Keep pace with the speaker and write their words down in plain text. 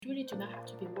do not have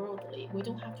to be worldly. We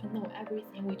don't have to know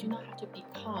everything. We do not have to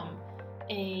become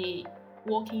a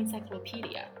walking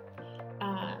encyclopedia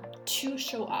to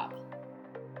show up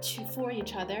for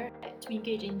each other, to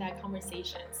engage in that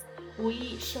conversations.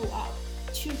 We show up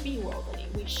to be worldly.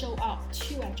 We show up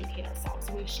to educate ourselves.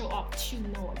 We show up to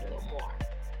know a little more.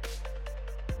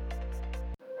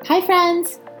 Hi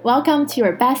friends! Welcome to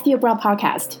your Bestie Abroad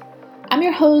podcast. I'm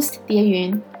your host, Tie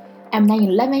Yun. I'm an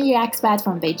 11-year expat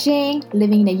from Beijing,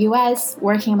 living in the US,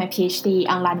 working on my PhD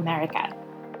on Latin America.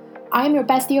 I am your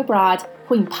bestie abroad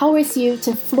who empowers you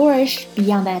to flourish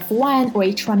beyond the F1 or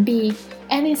H1B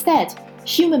and instead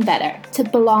human better to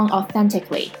belong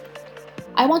authentically.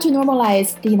 I want to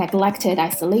normalize the neglected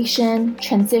isolation,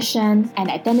 transition, and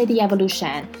identity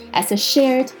evolution as a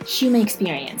shared human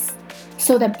experience,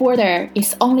 so that border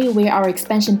is only where our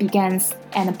expansion begins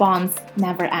and the bonds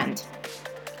never end.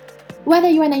 Whether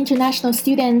you're an international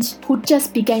student who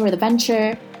just began your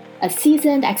adventure, a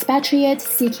seasoned expatriate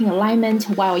seeking alignment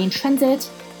while in transit,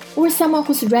 or someone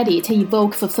who's ready to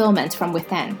evoke fulfillment from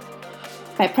within.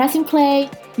 By pressing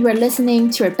play, you are listening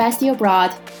to your bestie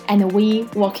abroad, and we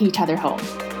walk each other home.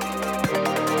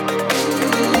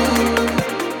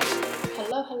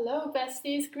 Hello,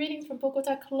 besties. Greetings from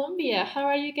Bogota, Colombia. How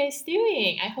are you guys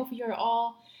doing? I hope you're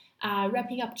all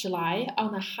wrapping up July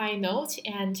on a high note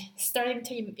and starting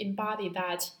to embody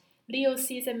that Leo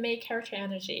season May character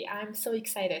energy. I'm so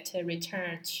excited to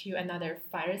return to another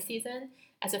fire season.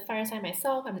 As a fire sign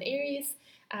myself, I'm an Aries.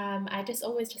 I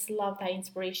always love that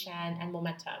inspiration and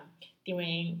momentum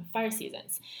during fire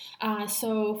seasons.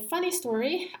 So funny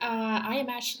story. I am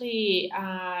actually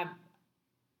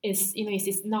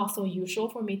it's not so usual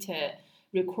for me to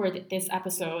record this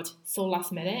episode so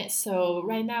last minute. So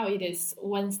right now it is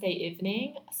Wednesday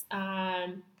evening.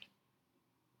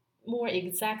 More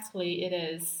exactly, it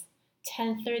is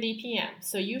 10:30 p.m.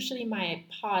 So usually my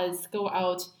pods go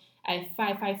out at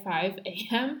 5:55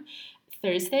 a.m.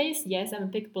 Thursdays. Yes, I'm a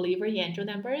big believer in angel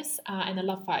numbers, and I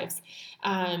love fives.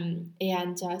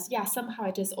 Somehow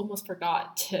I just almost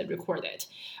forgot to record it.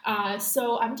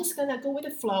 So I'm just gonna go with the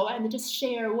flow and just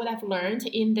share what I've learned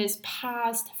in this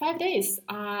past 5 days.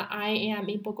 I am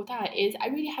in Bogota. It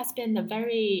really has been a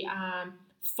very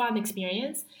fun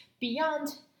experience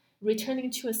beyond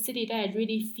returning to a city that I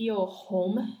really feel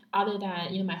home, other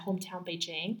than my hometown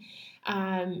Beijing.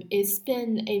 It's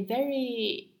been a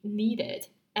very needed,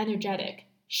 energetic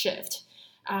shift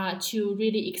to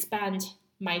really expand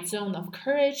my zone of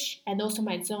courage and also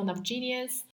my zone of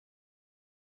genius.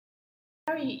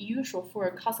 Very usual for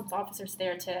customs officers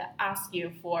there to ask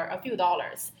you for a few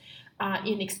dollars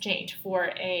in exchange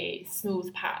for a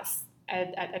smooth pass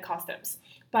at customs,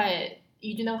 but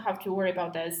you do not have to worry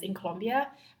about this in Colombia.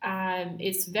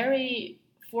 It's very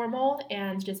formal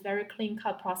and just very clean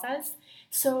cut process.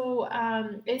 So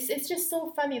it's just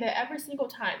so funny that every single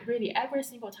time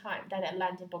that I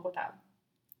land in Bogota,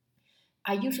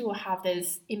 I usually will have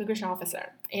this immigration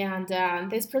officer, and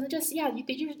this person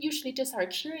they usually just are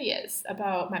curious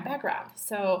about my background.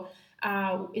 So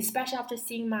especially after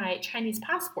seeing my Chinese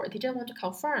passport, they just want to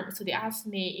confirm. So they asked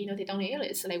me, they don't know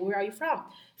English, like, where are you from?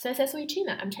 So I said, soy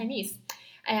China, I'm Chinese.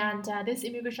 And this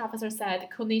immigration officer said,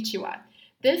 konnichiwa.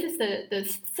 This is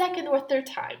the second or third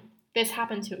time this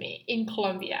happened to me in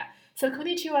Colombia. So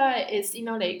konnichiwa is,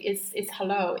 it's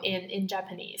hello in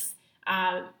Japanese.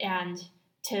 And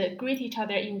to greet each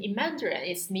other in Mandarin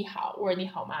is ni hao or ni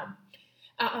hao ma.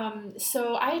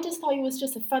 So I just thought it was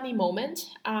just a funny moment.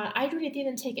 I really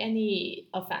didn't take any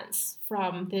offense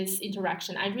from this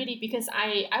interaction. Because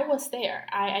I was there.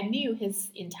 I knew his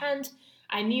intent.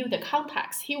 I knew the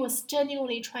context. He was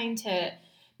genuinely trying to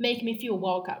make me feel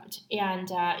welcomed. And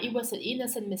it was an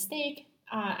innocent mistake.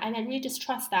 And I really just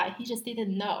trust that he just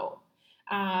didn't know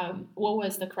what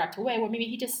was the correct way. Or maybe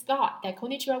he just thought that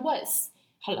konnichiwa was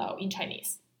hello in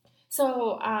Chinese.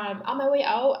 So on my way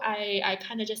out, I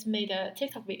kind of just made a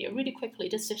TikTok video really quickly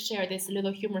just to share this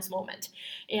little humorous moment.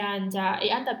 And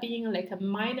it ended up being like a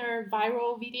minor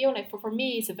viral video. Like for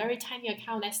me, it's a very tiny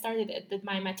account. I started it with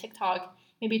my TikTok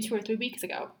maybe 2 or 3 weeks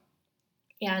ago.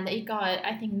 And it got,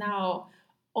 I think now,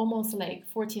 almost like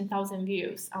 14,000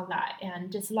 views on that.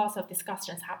 And just lots of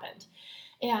discussions happened.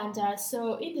 And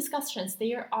so in discussions,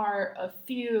 there are a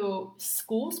few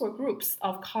schools or groups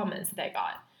of comments that I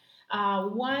got.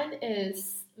 One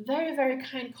is very, very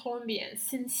kind Colombian,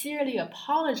 sincerely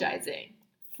apologizing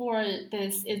for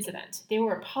this incident. They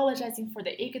were apologizing for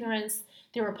the ignorance.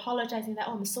 They were apologizing that,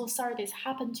 I'm so sorry this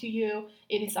happened to you.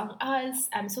 It is on us.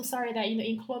 I'm so sorry that,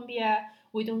 in Colombia,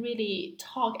 we don't really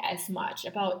talk as much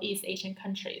about East Asian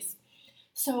countries.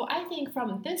 So I think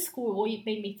from this school, what it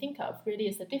made me think of really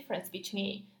is the difference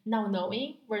between now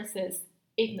knowing versus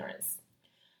ignorance.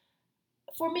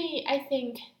 For me, I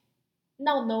think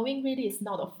not knowing really is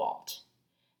not a fault.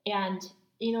 And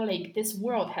like this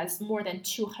world has more than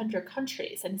 200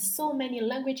 countries and so many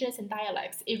languages and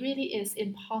dialects. It really is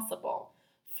impossible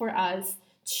for us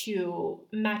to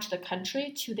match the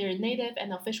country to their native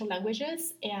and official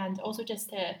languages, and also just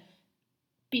to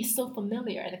be so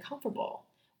familiar and comfortable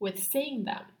with saying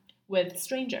them with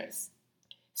strangers.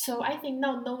 So I think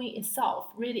not knowing itself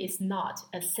really is not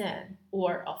a sin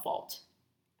or a fault.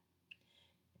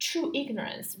 True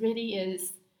ignorance really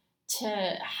is to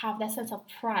have that sense of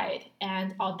pride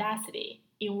and audacity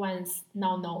in one's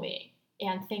not knowing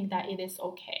and think that it is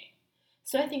okay.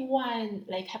 So I think one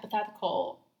like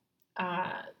hypothetical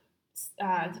uh,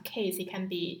 case, it can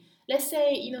be, let's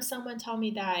say someone tell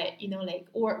me that like,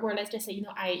 or let's just say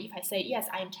I if I say yes,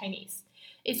 I am Chinese.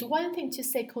 It's one thing to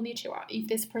say konnichiwa if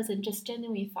this person just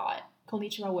genuinely thought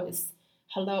konnichiwa was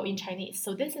hello in Chinese.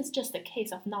 So this is just a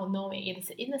case of not knowing. It is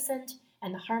an innocent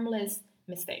and harmless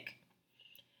mistake.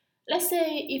 Let's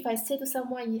say if I say to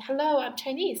someone, hello, I'm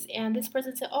Chinese, and this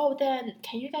person said, oh, then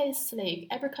can you guys like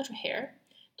ever cut your hair?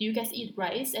 Do you guys eat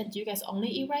rice? And do you guys only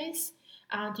eat rice?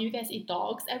 Do you guys eat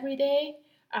dogs every day?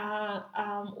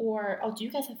 Or do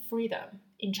you guys have freedom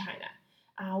in China?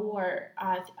 Or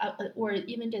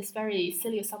even just very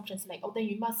silly assumptions like, oh, then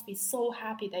you must be so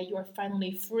happy that you are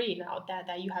finally free now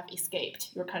that you have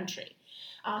escaped your country.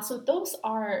 So those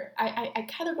are, I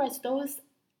categorize those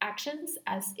actions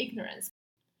as ignorance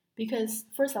because,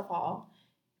 first of all,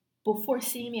 before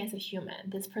seeing me as a human,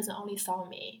 this person only saw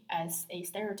me as a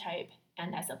stereotype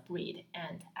and as a breed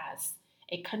and as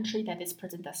a country that this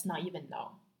person does not even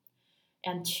know.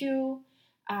 And two,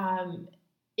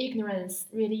 ignorance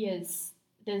really is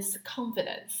this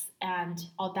confidence and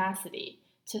audacity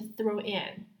to throw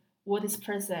in what this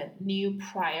person knew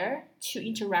prior to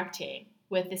interacting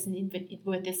with this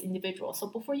individual. So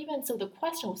before even, so the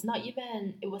question was not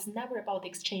even, it was never about the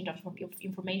exchange of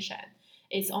information.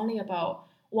 It's only about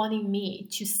wanting me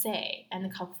to say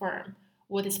and confirm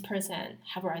what this person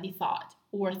have already thought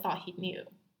or thought he knew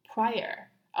prior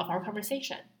of our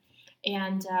conversation.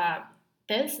 And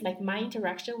this, like my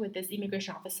interaction with this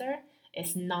immigration officer,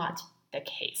 is not the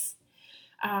case.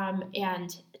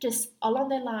 And just along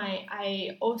that line,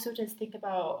 I also just think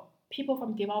about people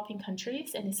from developing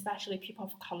countries and especially people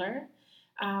of color.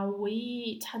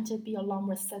 We tend to be a lot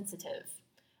more sensitive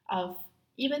of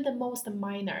even the most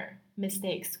minor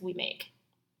mistakes we make.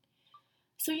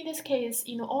 So in this case,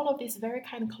 all of these very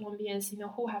kind Colombians,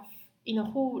 who have,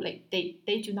 who like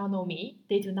they do not know me,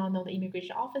 they do not know the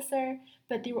immigration officer,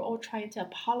 but they were all trying to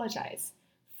apologize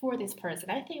for this person.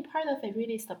 I think part of it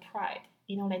really is the pride,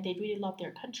 like they really love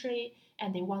their country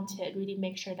and they want to really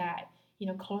make sure that,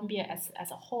 Colombia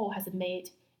as a whole has made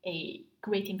a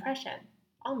great impression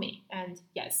on me. And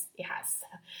yes, it has.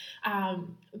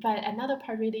 But another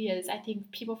part really is I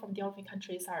think people from developing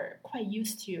countries are quite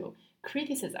used to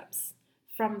criticisms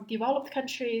from developed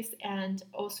countries and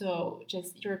also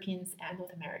just Europeans and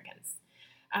North Americans.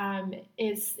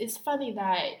 It's funny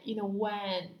that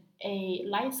when a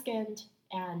light-skinned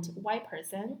and white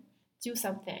person do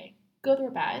something good or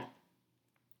bad,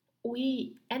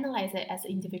 we analyze it as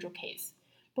an individual case.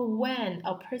 But when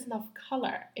a person of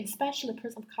color, especially a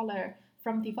person of color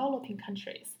from developing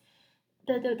countries,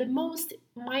 the most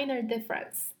minor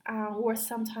difference or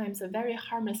sometimes a very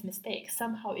harmless mistake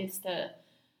somehow is a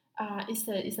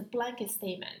blanket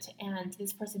statement, and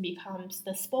this person becomes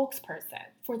the spokesperson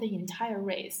for the entire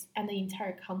race and the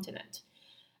entire continent.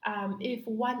 If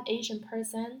one Asian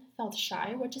person felt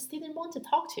shy or just didn't want to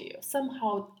talk to you,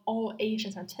 somehow all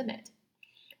Asians are timid.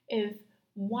 If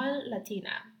one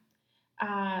Latina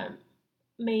um,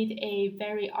 made a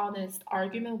very honest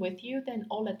argument with you, then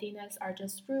all Latinas are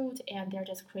just rude and they're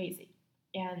just crazy.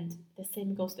 And the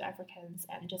same goes to Africans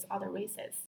and just other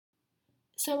races.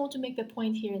 So I want to make the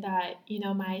point here that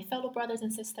my fellow brothers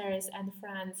and sisters and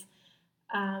friends,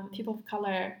 people of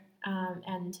color,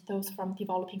 and those from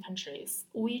developing countries,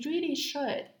 we really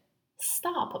should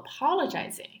stop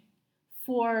apologizing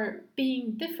for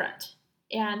being different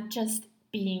and just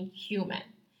being human.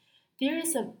 There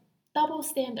is a double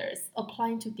standards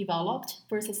applying to developed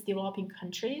versus developing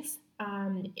countries,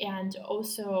 and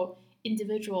also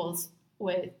individuals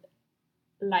with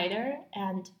lighter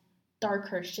and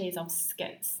darker shades of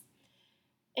skins.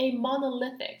 A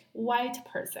monolithic white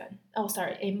person, oh,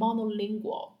 sorry, a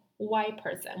monolingual white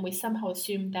person, we somehow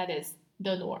assume that is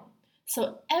the norm.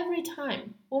 So every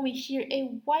time when we hear a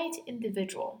white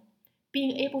individual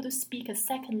being able to speak a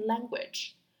second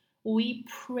language, we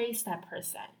praise that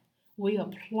person. We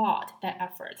applaud that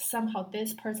effort. Somehow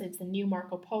this person is the new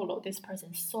Marco Polo. This person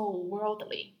is so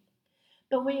worldly.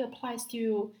 But when it applies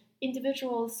to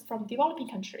individuals from developing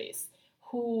countries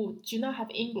who do not have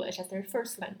English as their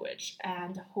first language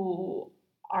and who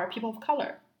are people of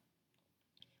color,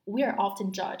 we are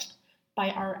often judged by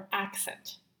our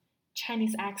accent.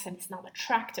 Chinese accent is not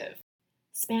attractive.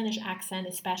 Spanish accent,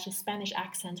 especially Spanish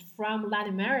accent from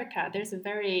Latin America, there's a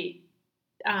very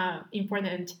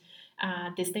important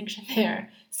distinction there.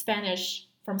 Spanish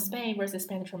from Spain versus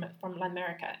Spanish from Latin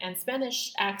America. And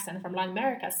Spanish accent from Latin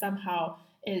America somehow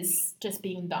is just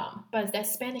being dumb. But that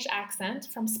Spanish accent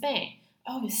from Spain,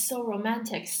 oh, it's so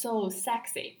romantic, so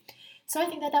sexy. So I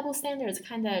think that double standards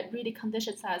kind of really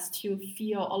conditions us to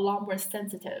feel a lot more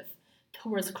sensitive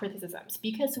towards criticisms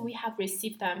because we have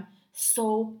received them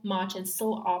so much and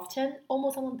so often,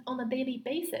 almost on a daily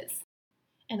basis.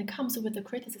 And it comes with the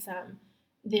criticism,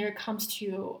 there comes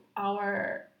to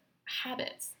our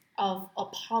habits of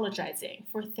apologizing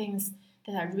for things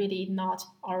that are really not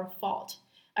our fault.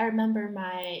 I remember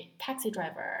my taxi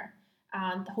driver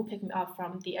who picked me up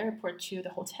from the airport to the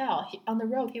hotel. On the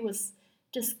road, he was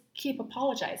just keep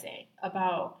apologizing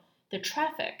about the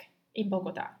traffic in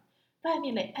Bogota. But I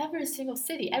mean, like every single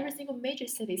city, every single major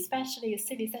city, especially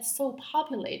cities that's so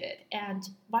populated and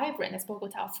vibrant as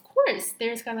Bogota, of course,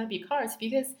 there's gonna be cars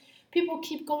because people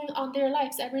keep going on their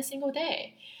lives every single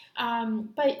day.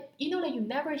 But you know, like you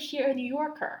never hear a New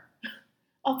Yorker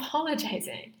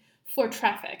apologizing for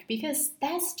traffic because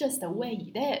that's just the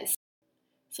way it is.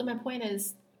 So my point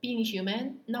is being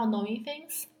human, not knowing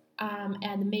things,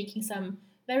 and making some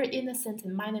very innocent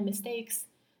and minor mistakes.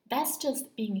 That's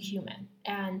just being human.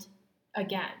 And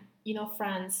again, you know,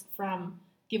 friends from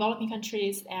developing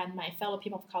countries and my fellow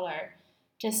people of color,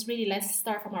 just really let's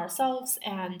start from ourselves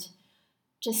and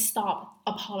just stop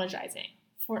apologizing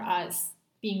for us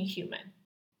being human.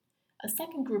 A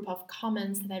second group of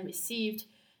comments that I received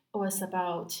was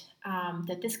about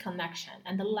the disconnection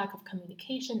and the lack of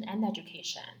communication and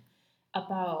education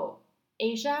about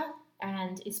Asia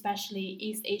and especially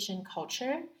East Asian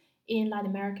culture in Latin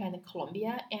America and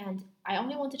Colombia. And I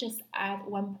only want to just add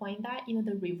one point that, you know,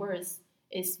 the reverse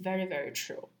is very, very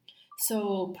true.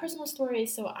 So, personal story.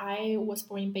 So, I was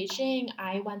born in Beijing.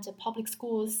 I went to public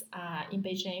schools in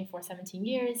Beijing for 17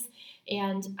 years.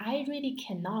 And I really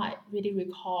cannot really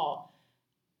recall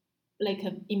like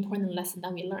an important lesson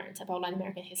that we learned about Latin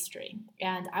American history.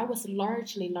 And I was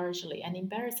largely, and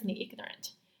embarrassingly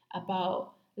ignorant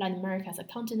about Latin America as a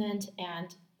continent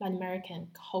and Latin American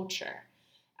culture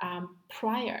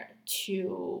prior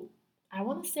to, I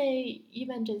want to say,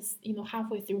 even just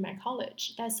halfway through my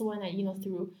college. That's when I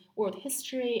through world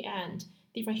history and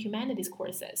different humanities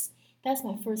courses. That's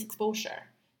my first exposure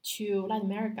to Latin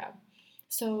America.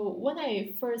 So when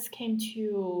I first came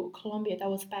to Colombia, that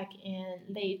was back in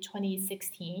late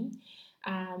 2016.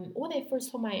 When I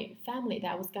first told my family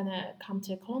that I was gonna come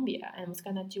to Colombia and was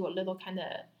gonna do a little kind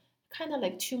of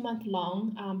like 2 month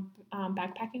long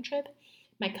backpacking trip,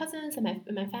 my cousins and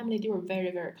my family, they were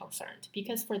very, very concerned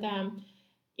because for them,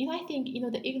 I think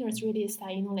the ignorance really is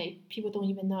that like people don't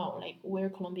even know like where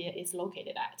Colombia is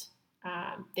located at.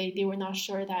 They were not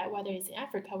sure that whether it's in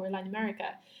Africa or Latin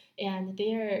America, and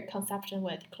their conception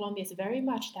with Colombia is very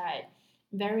much that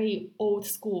very old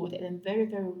school and very,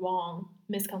 very wrong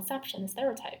misconception and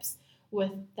stereotypes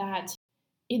with that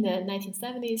in the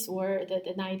 1970s or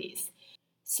the 90s.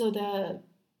 So the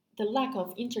lack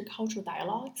of intercultural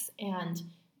dialogues and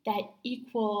that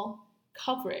equal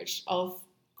coverage of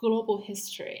global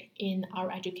history in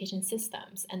our education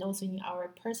systems and also in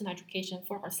our personal education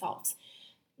for ourselves,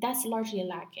 that's largely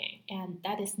lacking. And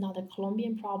that is not a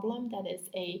Colombian problem, that is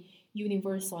a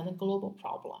universal and a global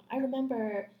problem. I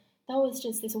remember that was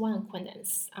just this one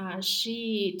acquaintance.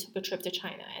 She took a trip to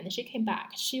China and she came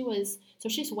back. She's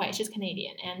white, she's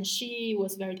Canadian, and she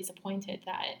was very disappointed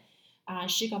that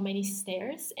she got many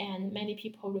stares and many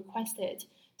people requested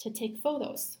to take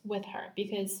photos with her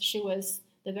because she was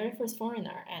the very first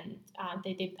foreigner and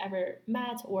they've ever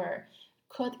met or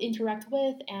could interact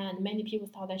with, and many people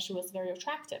thought that she was very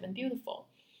attractive and beautiful.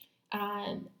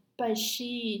 But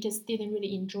she just didn't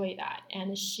really enjoy that,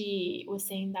 and she was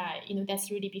saying that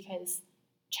that's really because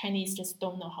Chinese just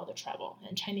don't know how to travel,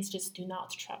 and Chinese just do not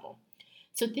travel.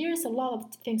 So there's a lot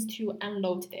of things to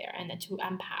unload there and to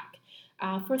unpack.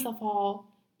 First of all,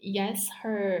 yes,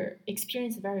 her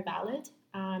experience is very valid.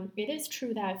 It is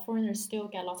true that foreigners still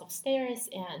get lots of stares,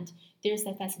 and there's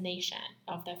that fascination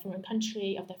of that foreign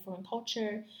country, of that foreign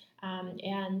culture.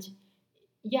 And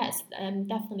yes,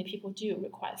 definitely people do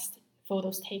request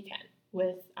photos taken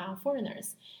with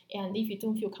foreigners. And if you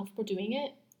don't feel comfortable doing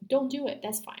it, don't do it,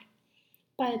 that's fine.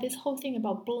 But this whole thing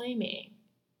about blaming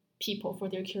people for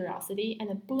their curiosity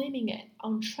and blaming it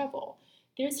on travel,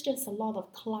 there's just a lot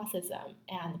of classism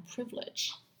and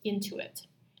privilege into it.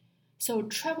 So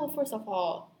travel, first of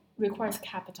all, requires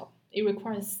capital. It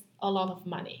requires a lot of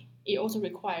money. It also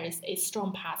requires a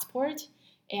strong passport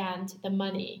and the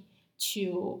money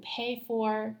to pay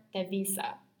for the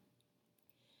visa.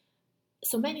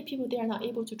 So many people, they are not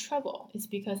able to travel. It's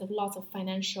because of lots of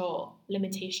financial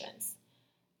limitations.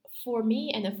 For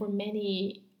me and for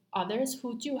many others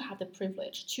who do have the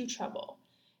privilege to travel,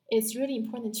 it's really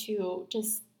important to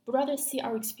just rather see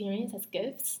our experience as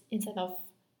gifts instead of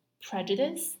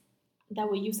prejudice that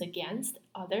we use against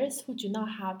others who do not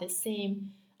have the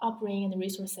same upbringing and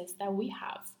resources that we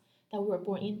have, that we were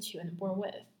born into and born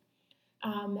with.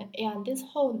 And this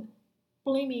whole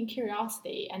blaming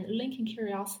curiosity and linking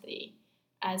curiosity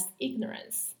as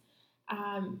ignorance,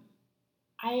 um,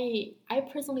 I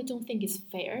personally don't think it's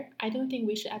fair. I don't think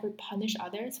we should ever punish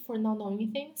others for not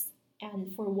knowing things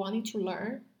and for wanting to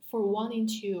learn, for wanting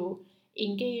to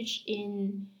engage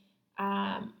in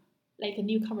like a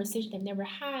new conversation they've never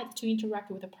had, to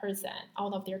interact with a person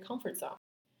out of their comfort zone.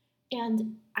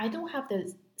 And I don't have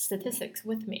the statistics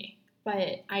with me,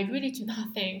 but I really do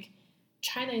not think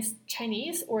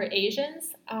Chinese or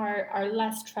Asians are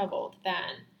less traveled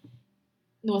than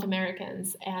North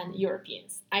Americans and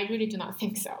Europeans. I really do not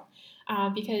think so,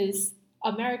 because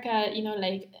America,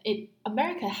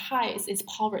 America hides its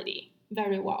poverty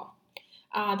very well.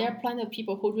 There are plenty of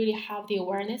people who really have the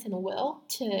awareness and will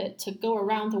to go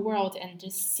around the world and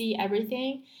just see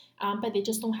everything, but they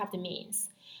just don't have the means.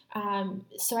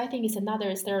 So I think it's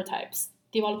another stereotypes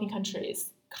developing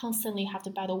countries constantly have to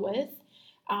battle with,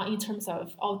 in terms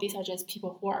of, oh, these are just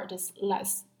people who are just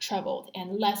less traveled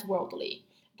and less worldly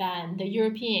than the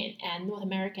European and North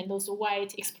American, those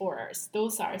white explorers.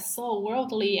 Those are so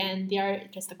worldly and they are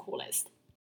just the coolest.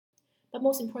 But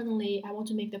most importantly, I want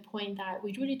to make the point that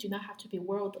we really do not have to be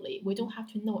worldly. We don't have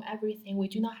to know everything. We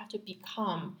do not have to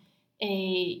become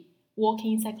a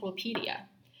walking encyclopedia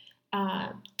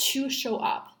to show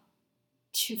up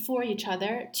for each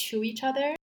other, to each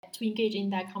other, to engage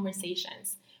in that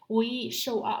conversations. We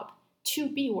show up to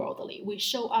be worldly. We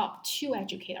show up to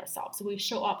educate ourselves. We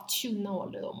show up to know a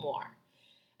little more.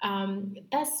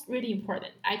 That's really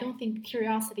important. I don't think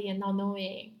curiosity and not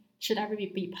knowing should ever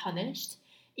be punished.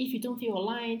 If you don't feel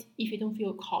aligned, if you don't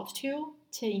feel called to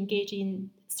engage in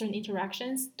certain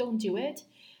interactions, don't do it.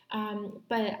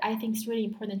 But I think it's really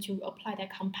important to apply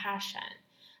that compassion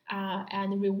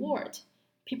and reward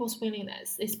people's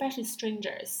willingness, especially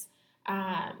strangers,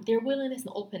 their willingness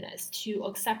and openness to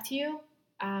accept you,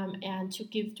 and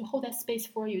to hold that space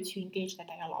for you to engage that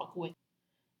dialogue with.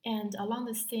 And along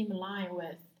the same line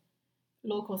with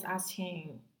locals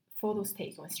asking photos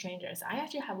taken with strangers, I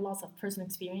actually have lots of personal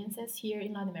experiences here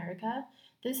in Latin America.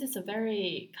 This is a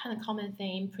very kind of common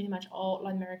thing in pretty much all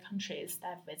Latin American countries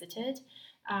that I've visited.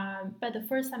 But the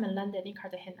first time I landed in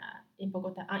Cartagena, in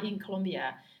Bogota, in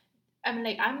Colombia, I'm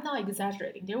not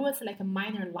exaggerating. There was like a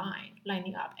minor line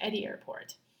lining up at the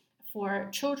airport for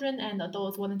children and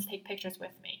adults wanting to take pictures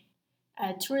with me.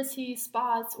 At touristy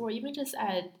spots or even just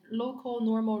at local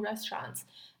normal restaurants,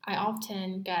 I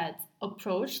often get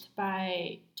approached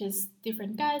by just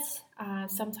different guests.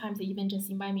 Sometimes they even just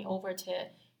invite me over to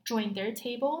join their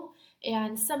table.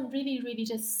 And some really, really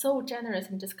just so generous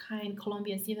and just kind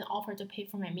Colombians even offer to pay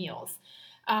for my meals.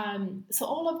 So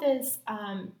all of this,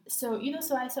 so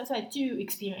I do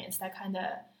experience that kind of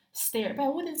stare, but I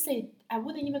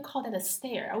wouldn't even call that a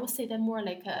stare. I would say that more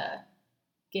like a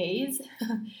gaze,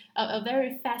 a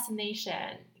very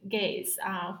fascination gaze,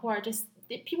 who are just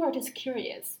people are just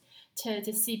curious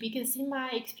to see, because in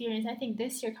my experience, I think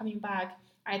this year coming back,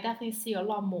 I definitely see a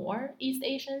lot more East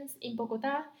Asians in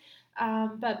Bogota.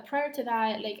 But prior to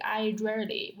that, like I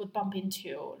rarely would bump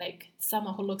into like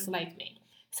someone who looks like me.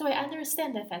 So I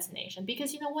understand that fascination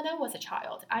because when I was a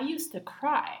child, I used to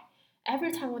cry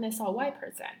every time when I saw a white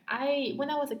person. When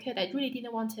I was a kid, I really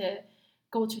didn't want to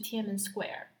go to Tiananmen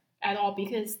Square at all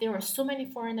because there were so many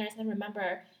foreigners. I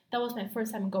remember that was my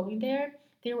first time going there.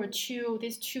 There were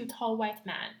these two tall white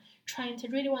men trying to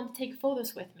really want to take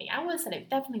photos with me. I was like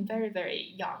definitely very,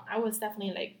 very young. I was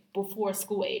definitely like before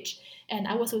school age, and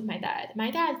I was with my dad.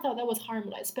 My dad thought that was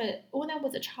harmless, but when I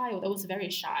was a child, I was very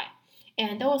shy.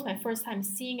 And that was my first time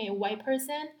seeing a white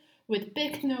person with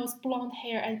big nose, blonde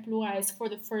hair, and blue eyes for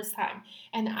the first time.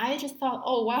 And I just thought,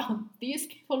 oh wow, these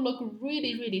people look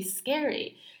really, really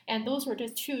scary. And those were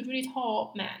just two really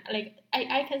tall men. Like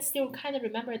I can still kind of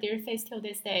remember their face till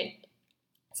this day.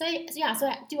 So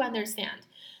I do understand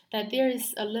that there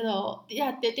is a little,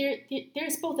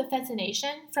 there's both a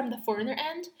fascination from the foreigner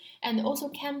end, and also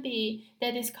can be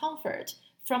that discomfort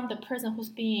from the person who's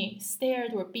being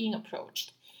stared or being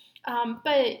approached.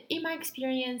 But in my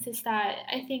experience is that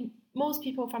I think most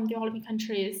people from developing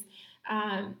countries,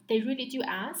 they really do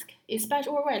ask,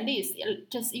 especially, or at least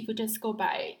just if you just go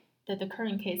by the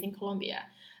current case in Colombia,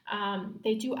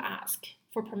 they do ask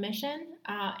for permission,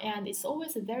 and it's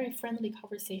always a very friendly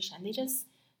conversation. They just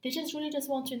really just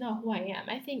want to know who I am.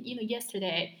 I think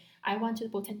yesterday I went to the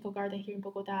botanical garden here in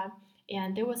Bogota,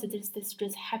 and there was this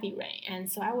just heavy rain,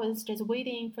 and so I was just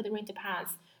waiting for the rain to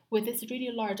pass with this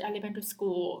really large elementary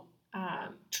school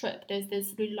trip. There's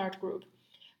this really large group.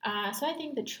 So I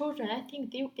think the children, I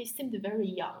think they seemed very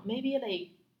young, maybe like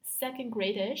second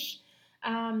grade-ish.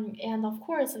 And of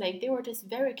course, like they were just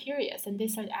very curious and they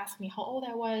started asking me how old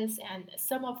I was. And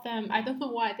some of them, I don't know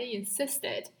why, they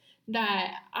insisted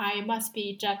that I must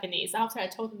be Japanese after I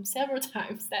told them several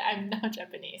times that I'm not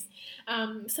Japanese.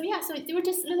 So yeah, so they were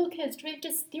just little kids.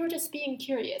 They were just being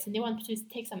curious and they wanted to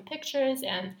take some pictures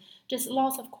and just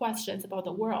lots of questions about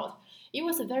the world. It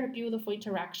was a very beautiful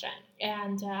interaction,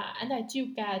 and I do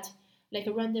get like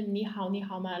a random ni hao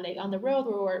ma, like on the road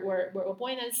or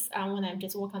buenas when I'm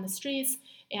just walking on the streets.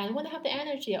 And when I have the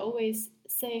energy, I always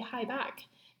say hi back.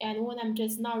 And when I'm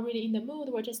just not really in the mood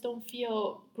or just don't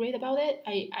feel great about it,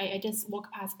 I just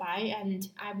walk past by, and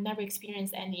I've never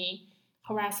experienced any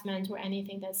harassment or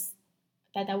anything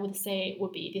that I would say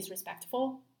would be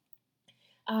disrespectful.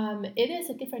 It is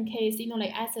a different case,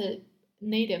 like as a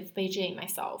native Beijing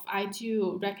myself, I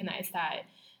do recognize that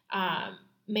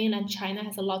mainland China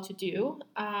has a lot to do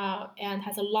and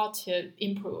has a lot to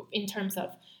improve in terms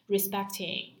of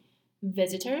respecting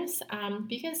visitors.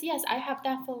 Because yes, I have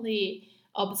definitely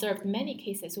observed many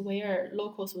cases where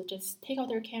locals would just take out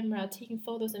their camera, taking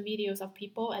photos and videos of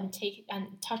people and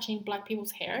touching black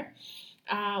people's hair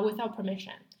without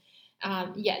permission.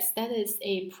 Yes, that is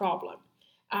a problem.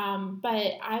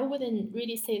 But I wouldn't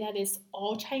really say that is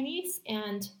all Chinese,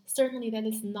 and certainly that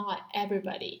is not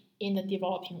everybody in the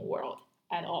developing world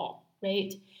at all,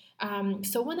 right?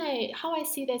 So how I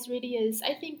see this really is,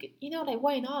 I think, like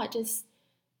why not just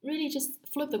really just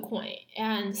flip the coin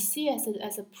and see as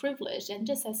a privilege and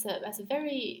just as a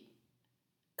very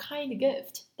kind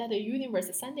gift that the universe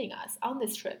is sending us on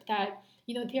this trip, that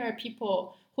there are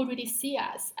people who really see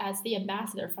us as the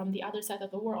ambassador from the other side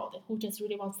of the world who just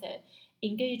really wants to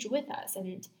engage with us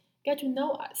and get to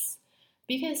know us,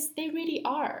 because they really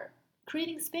are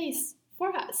creating space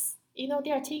for us.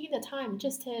 They are taking the time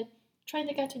just to try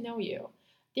to get to know you.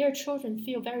 Their children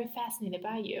feel very fascinated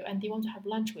by you and they want to have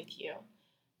lunch with you.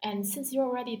 And since you're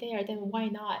already there, then why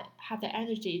not have the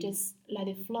energy, just let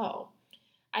it flow?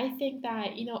 I think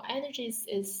that energy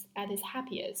is at its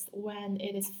happiest when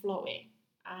it is flowing.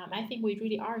 I think we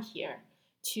really are here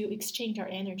to exchange our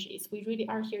energies. We really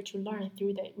are here to learn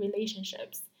through the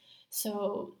relationships.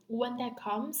 So when that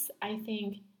comes, I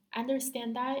think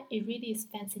understand that it really is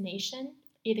fascination.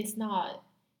 It is not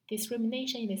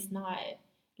discrimination. It is not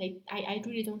like I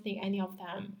really don't think any of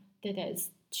them did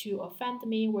this to offend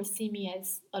me or see me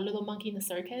as a little monkey in the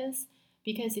circus,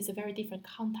 because it's a very different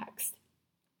context.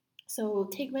 So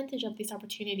take advantage of these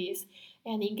opportunities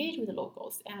and engage with the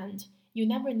locals. And you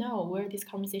never know where this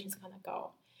conversation is going to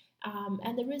go.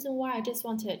 And the reason why I just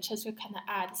want to just kind of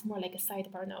add is more like a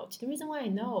sidebar note. The reason why I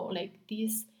know like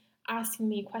these asking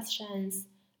me questions,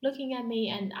 looking at me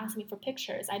and asking me for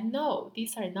pictures, I know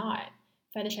these are not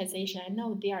fetishization. I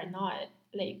know they are not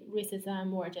like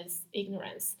racism or just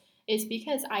ignorance. It's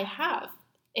because I have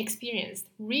experienced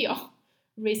real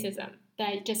racism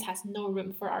that just has no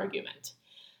room for argument.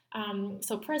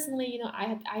 So personally,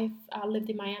 I've lived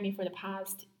in Miami for the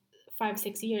past 5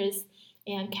 6 years,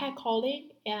 and catcalling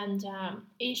and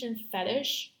Asian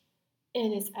fetish, it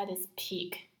is at its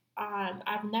peak.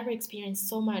 I've never experienced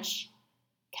so much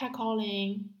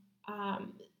catcalling,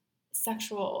 um,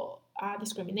 sexual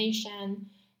discrimination,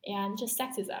 and just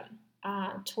sexism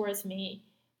towards me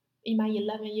in my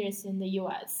 11 years in the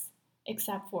U.S.,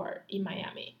 except for in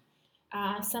Miami.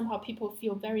 Somehow people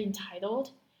feel very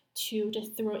entitled to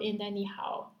just throw in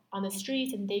anyhow on the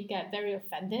street, and they get very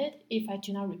offended if I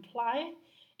do not reply.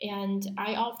 And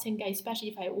I often get, especially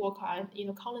if I walk on,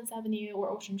 Collins Avenue or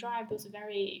Ocean Drive, those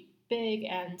very big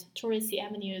and touristy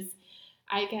avenues,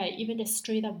 I get even just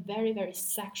straight up very, very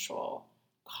sexual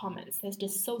comments that's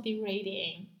just so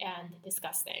degrading and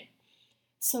disgusting.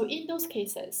 So in those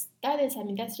cases,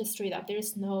 that's just straight up.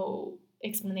 There's no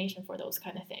explanation for those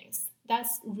kind of things.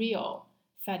 That's real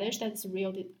fetish. That's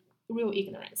real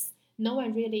ignorance. No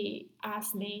one really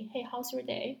asked me, "Hey, how's your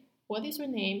day? What is your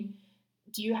name?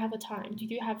 Do you have a time? Do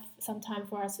you have some time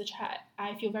for us to chat?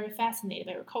 I feel very fascinated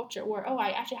by your culture." Or, "Oh, I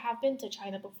actually have been to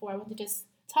China before. I want to just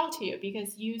talk to you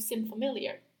because you seem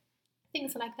familiar."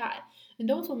 Things like that. And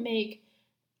those will make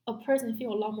a person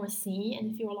feel a lot more seen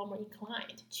and feel a lot more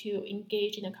inclined to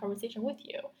engage in a conversation with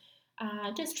you.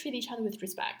 Just treat each other with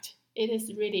respect. It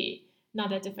is really not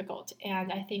that difficult.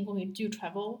 And I think when we do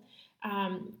travel,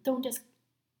 don't just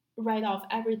write off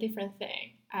every different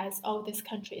thing as, oh, this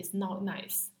country is not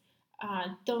nice.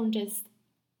 Don't just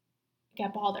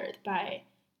get bothered by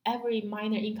every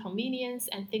minor inconvenience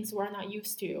and things we're not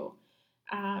used to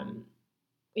um,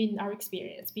 in our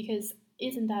experience, because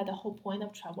isn't that the whole point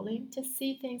of traveling? To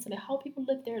see things and how people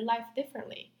live their life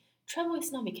differently. Travel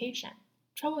is not vacation.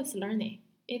 Travel is learning.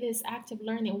 It is active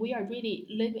learning. We are really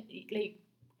living, like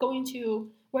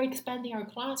we're expanding our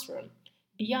classroom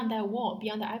beyond that wall,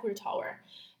 beyond the ivory tower,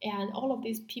 and all of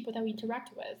these people that we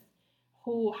interact with,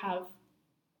 who have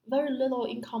very little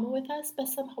in common with us, but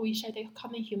somehow we share the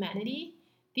common humanity.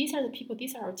 These are the people,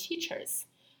 these are our teachers.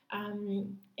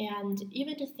 And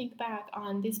even to think back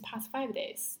on these past 5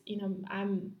 days,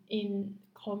 I'm in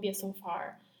Colombia so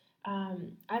far.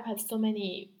 I've had so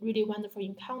many really wonderful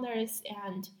encounters,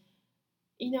 and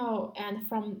and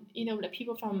from the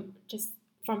people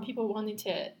from people wanting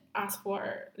to ask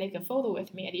for like a photo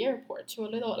with me at the airport, to a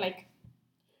little like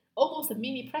almost a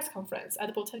mini press conference at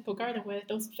the botanical garden with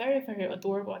those very, very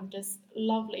adorable and just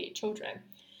lovely children.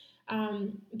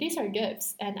 These are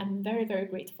gifts, and I'm very, very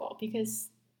grateful, because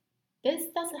this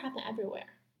doesn't happen everywhere.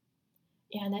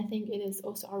 And I think it is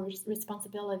also our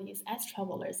responsibilities as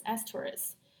travelers, as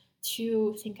tourists,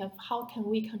 to think of how can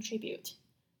we contribute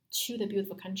to the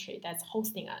beautiful country that's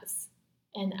hosting us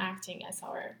and acting as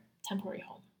our temporary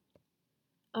home.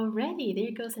 Alrighty,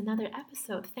 there goes another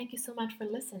episode. Thank you so much for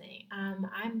listening.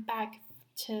 I'm back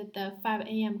to the 5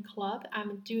 a.m. club.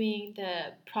 I'm doing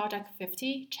the Project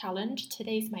 50 challenge.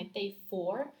 Today's my day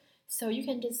 4. So you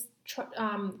can just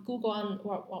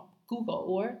Google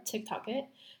or TikTok it.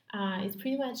 It's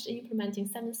pretty much implementing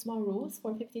 7 small rules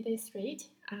for 50 days straight.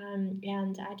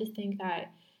 And I just think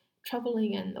that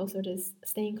traveling and also just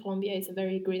staying in Colombia is a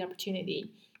very great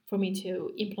opportunity for me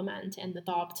to implement and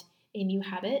adopt a new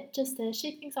habit, just to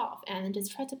shake things off and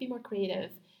just try to be more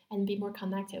creative and be more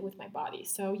connected with my body.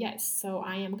 So yes, so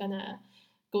I am gonna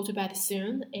go to bed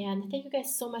soon, and thank you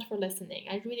guys so much for listening.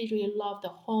 I really, really love the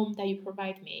home that you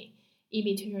provide me in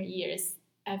between your ears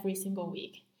every single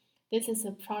week. This is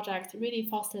a project really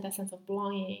foster that sense of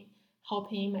belonging,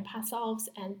 helping my past selves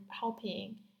and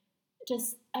helping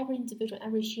just every individual,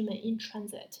 every human in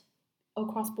transit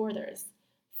across borders,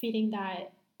 feeling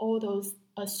that all those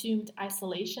assumed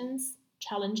isolations,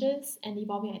 challenges, and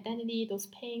evolving identity, those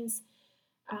pains,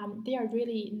 they are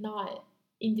really not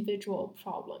individual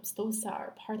problems. Those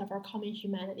are part of our common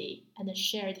humanity and a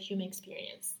shared human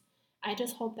experience. I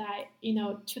just hope that,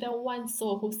 to that one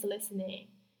soul who's listening,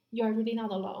 you are really not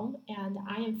alone, and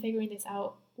I am figuring this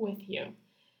out with you.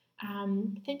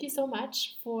 Thank you so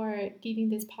much for giving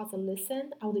this pod a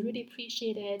listen. I would really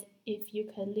appreciate it if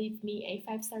you could leave me a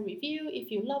 5-star review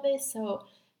if you love it, so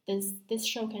this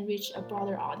show can reach a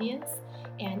broader audience.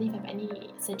 And if you have any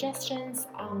suggestions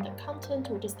on the content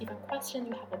or just different questions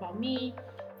you have about me,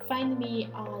 find me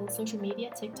on social media,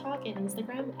 TikTok and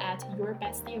Instagram at Your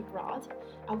Bestie Abroad.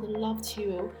 I would love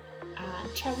to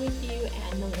chat with you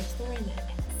and know your story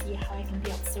and see how I can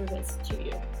be of service to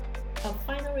you. A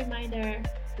final reminder,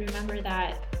 remember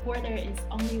that border is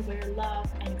only where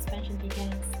love and expansion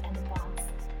begins, and the bonds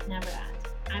never end.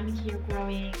 I'm here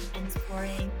growing and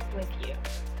exploring with you.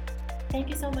 Thank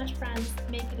you so much, friends.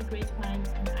 Make it a great one,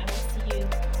 and I will see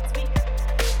you